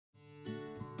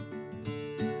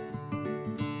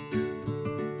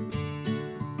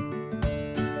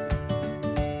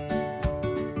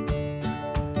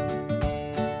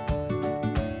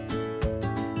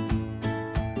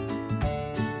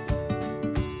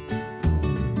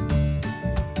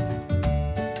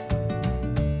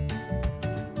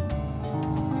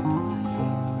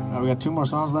We got 2 more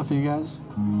songs left for you guys,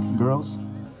 girls.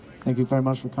 Thank you very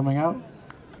much for coming out.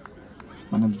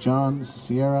 My name's John, this is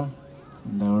Sierra,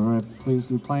 and we're very pleased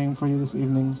to be playing for you this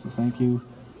evening, so thank you.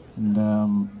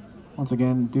 And once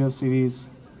again, do have CDs.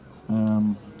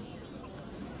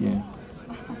 Yeah.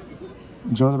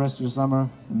 Enjoy the rest of your summer,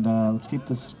 and let's keep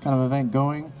this kind of event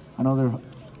going. I know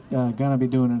they're gonna be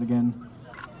doing it again.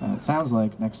 It sounds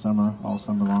like next summer, all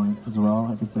summer long as well,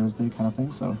 every Thursday kind of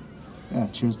thing. So, yeah,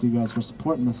 cheers to you guys for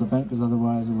supporting this event, because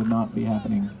otherwise it would not be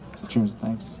happening. So cheers,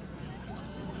 thanks.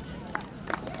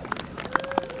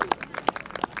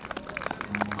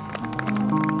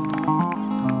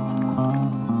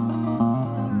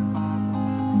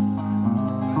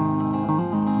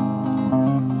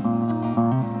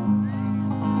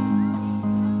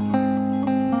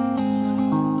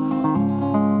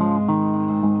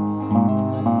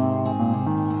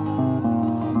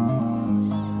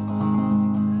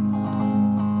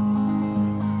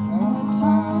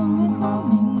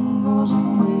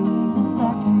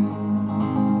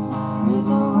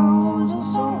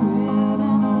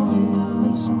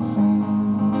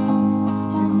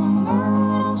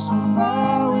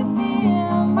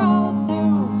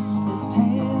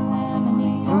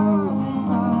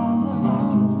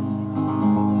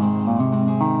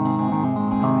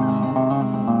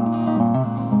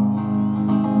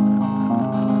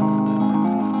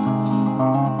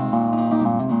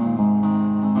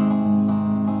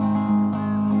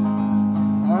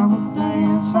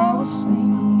 I will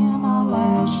sing and my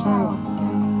laugh shall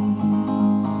gay.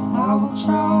 I will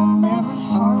charm every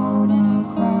heart in a